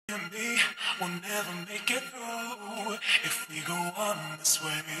we'll never make it through if we go on this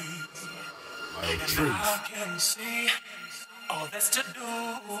way. And I can see all that's to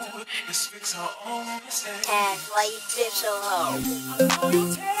do is fix our own mistakes. And why you dip so low? I know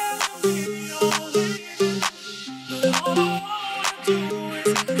you're telling me you're leaving, but all I wanna do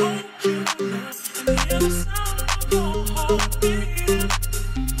is hold you and hear the sound of your heartbeat.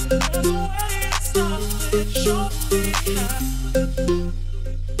 There's a way it stops, it should be happening.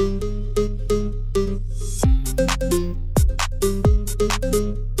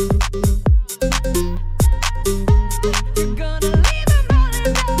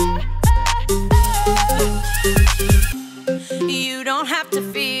 You don't have to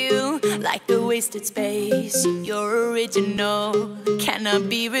feel like a wasted space. You're original, cannot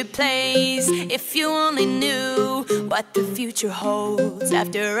be replaced. If you only knew what the future holds.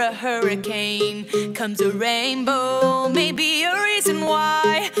 After a hurricane comes a rainbow. Maybe a reason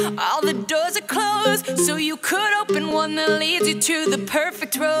why all the doors are closed, so you could open one that leads you to the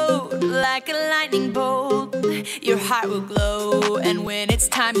perfect road. Like a lightning bolt, your heart will glow, and when it's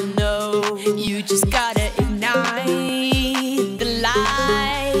time you'll know. You just gotta ignite the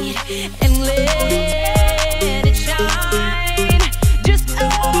light and let it shine. Just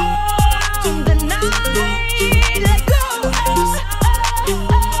own the night. Let go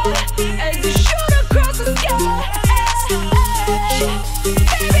as you shoot across the sky.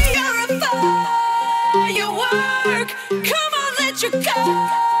 Baby, you're a firework. Come on, let your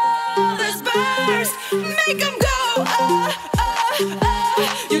colors burst. Make them go.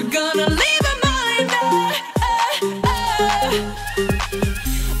 You're gonna leave them all in there.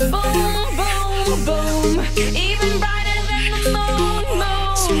 Boom, boom, boom. Even brighter than the moon,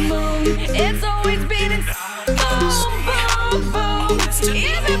 moon, moon. It's always been in boom, boom, boom.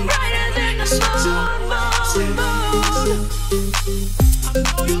 Even brighter than the moon, moon, moon. I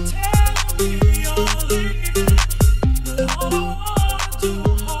know you're telling me you're leaving, but all I wanna do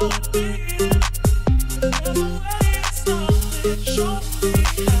is hold me. There's a way it stops, it should